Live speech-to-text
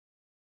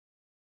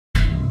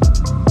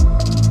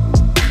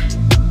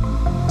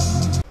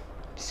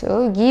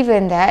So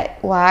given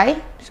that y,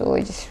 so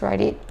I just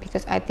write it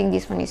because I think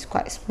this one is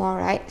quite small,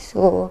 right?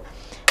 So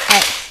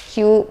x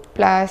cubed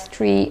plus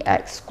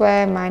 3x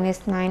squared minus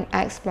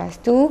 9x plus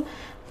 2.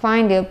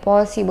 Find the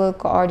possible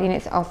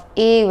coordinates of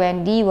a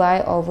when dy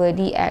over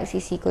dx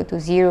is equal to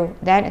 0.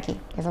 Then, okay,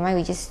 never mind,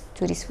 we just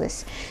do this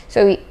first.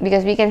 So,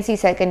 because we can see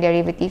second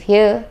derivative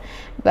here,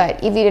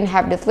 but if we don't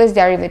have the first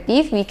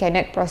derivative, we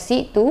cannot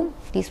proceed to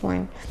this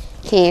one.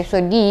 Okay,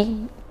 so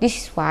this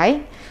is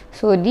y.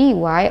 So, dy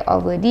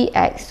over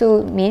dx,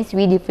 so means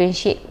we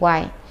differentiate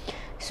y.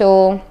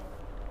 So,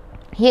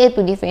 here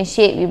to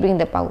differentiate, we bring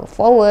the power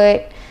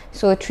forward.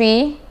 So,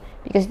 3.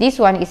 Because this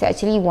one is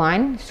actually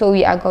 1, so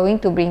we are going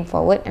to bring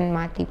forward and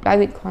multiply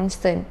with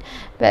constant.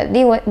 But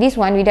this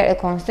one without a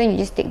constant, you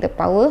just take the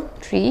power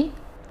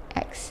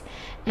 3x,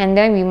 and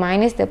then we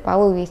minus the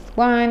power with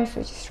 1,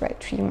 so just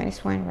write 3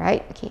 minus 1,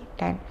 right? Okay,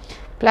 done.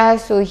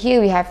 Plus, so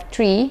here we have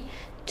 3,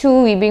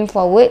 2 we bring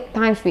forward,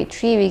 times with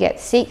 3 we get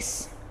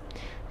 6.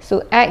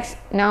 So x,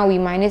 now we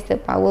minus the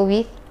power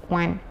with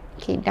 1.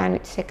 Okay, done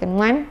with second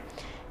one.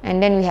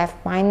 And then we have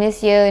minus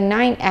here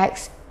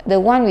 9x. The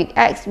one with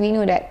x, we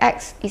know that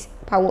x is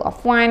power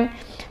of 1.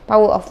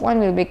 Power of 1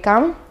 will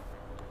become,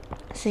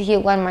 so here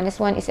 1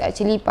 minus 1 is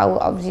actually power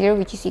of 0,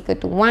 which is equal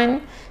to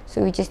 1.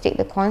 So we just take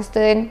the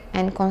constant,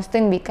 and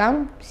constant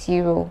become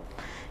 0.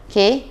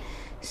 Okay,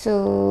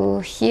 so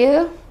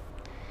here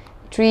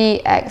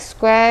 3x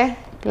squared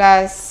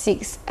plus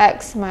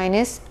 6x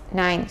minus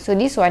 9. So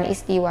this one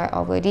is dy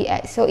over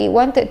dx. So it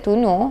wanted to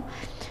know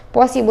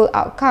possible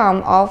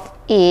outcome of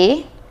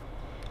a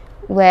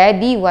where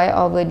dy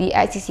over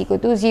dx is equal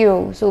to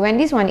 0. So when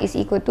this one is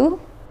equal to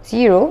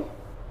 0,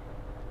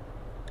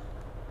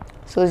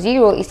 so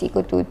 0 is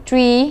equal to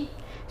 3.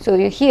 So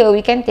here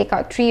we can take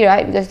out 3,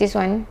 right? Because this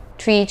one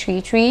 3,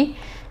 3, 3.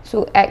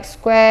 So x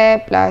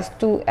squared plus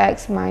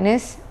 2x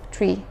minus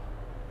 3.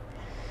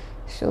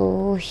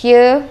 So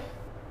here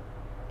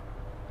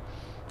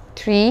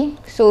 3.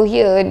 So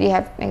here we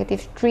have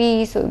negative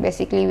 3. So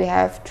basically we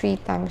have 3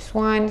 times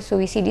 1. So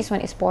we see this one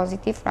is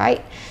positive,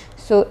 right?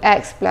 So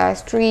x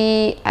plus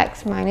 3,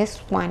 x minus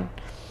 1.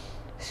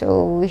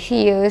 So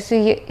here,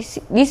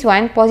 this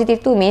one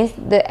positive 2 means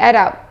the add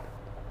up.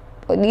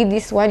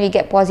 This one you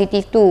get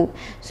positive 2.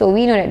 So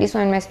we know that this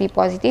one must be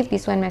positive,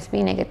 this one must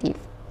be negative.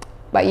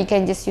 But you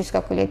can just use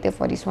calculator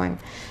for this one.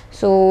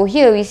 So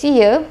here we see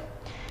here.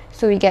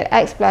 So we get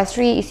x plus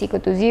 3 is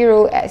equal to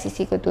 0, x is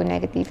equal to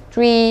negative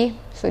 3.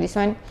 So this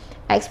one,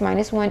 x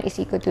minus 1 is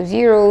equal to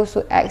 0.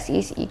 So x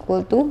is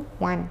equal to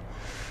 1.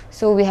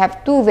 So we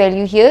have two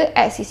value here,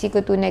 x is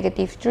equal to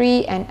negative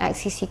 3 and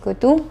x is equal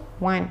to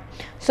 1.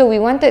 So we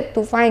wanted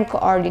to find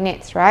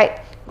coordinates,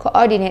 right?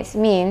 Coordinates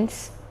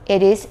means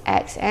it is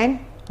x and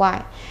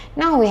y.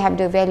 Now we have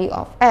the value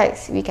of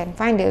x, we can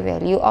find the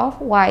value of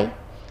y.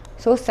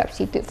 So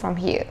substitute from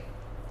here.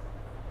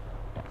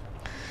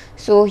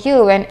 So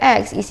here when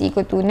x is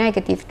equal to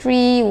negative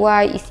 3,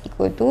 y is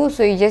equal to,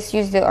 so you just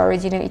use the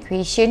original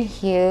equation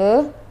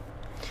here.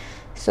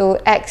 So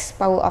x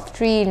power of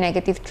 3,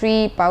 negative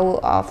 3,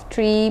 power of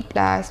 3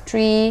 plus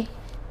 3,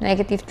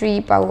 negative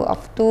 3 power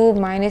of 2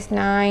 minus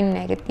 9,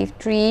 negative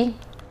 3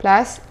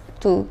 plus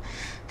 2.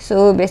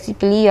 So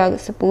basically you are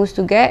supposed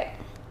to get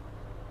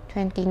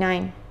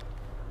 29.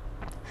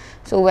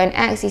 So when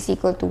x is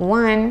equal to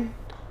 1,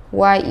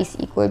 y is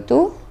equal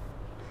to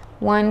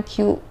 1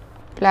 cubed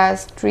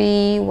plus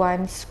 3,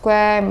 1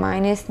 square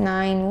minus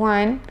 9,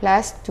 1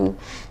 plus 2.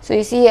 So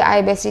you see here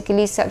I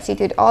basically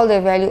substitute all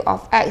the value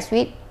of x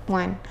with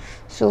 1.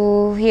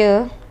 So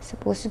here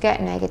supposed to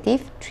get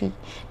negative 3.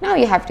 Now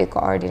you have the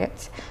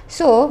coordinates.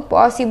 So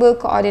possible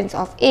coordinates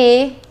of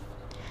A,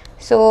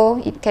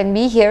 so it can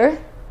be here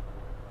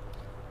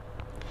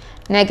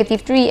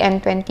negative 3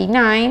 and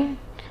 29,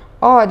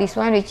 or this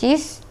one which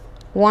is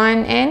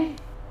 1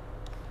 and,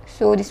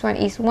 so this one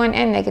is 1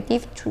 and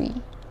negative 3.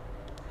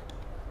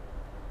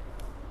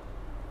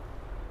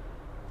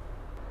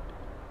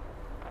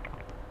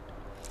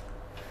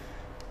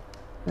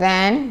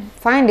 Then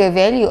find the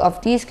value of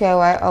d square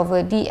y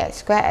over dx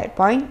square at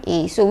point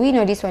A. So we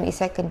know this one is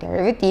second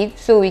derivative,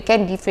 so we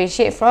can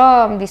differentiate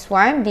from this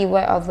one dy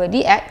over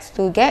dx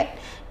to get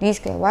d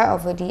square y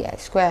over dx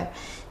square.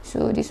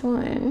 So this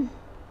one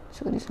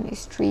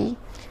is 3.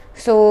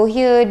 So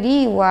here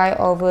dy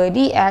over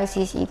dx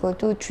is equal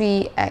to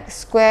 3x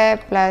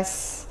squared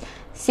plus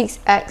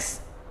 6x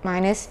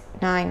minus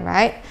 9,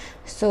 right?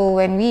 So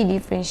when we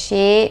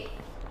differentiate,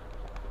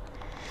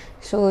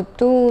 so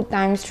 2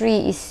 times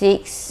 3 is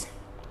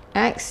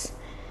 6x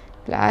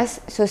plus,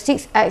 so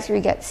 6x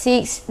we get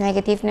 6,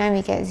 negative 9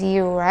 we get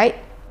 0, right?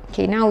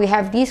 Okay, now we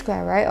have d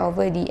square y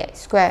over dx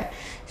square.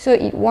 So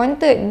it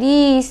wanted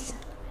this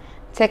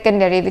second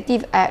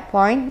derivative at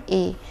point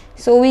A.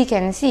 So we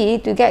can see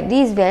to get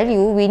this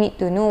value, we need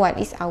to know what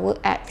is our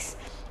x.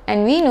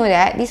 And we know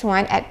that this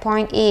one at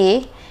point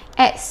A,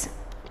 x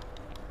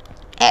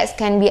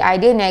can be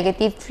either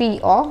negative 3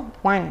 or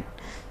 1.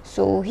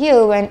 So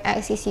here when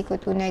x is equal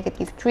to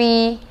negative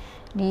 3,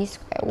 d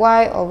square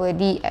y over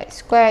dx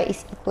square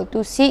is equal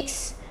to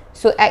 6.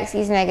 So x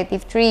is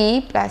negative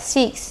 3 plus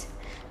 6.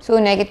 So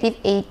negative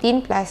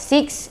 18 plus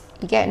 6,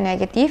 you get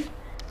negative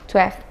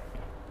 12.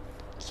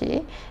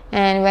 Okay,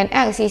 and when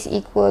x is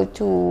equal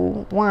to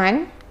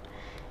 1,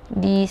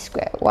 d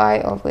squared y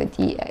over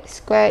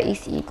dx squared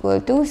is equal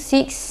to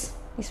 6.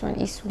 This one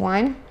is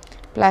 1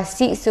 plus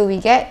 6, so we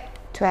get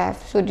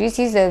 12. So this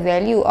is the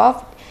value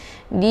of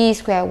d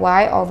squared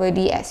y over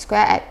dx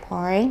squared at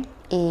point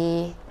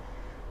A.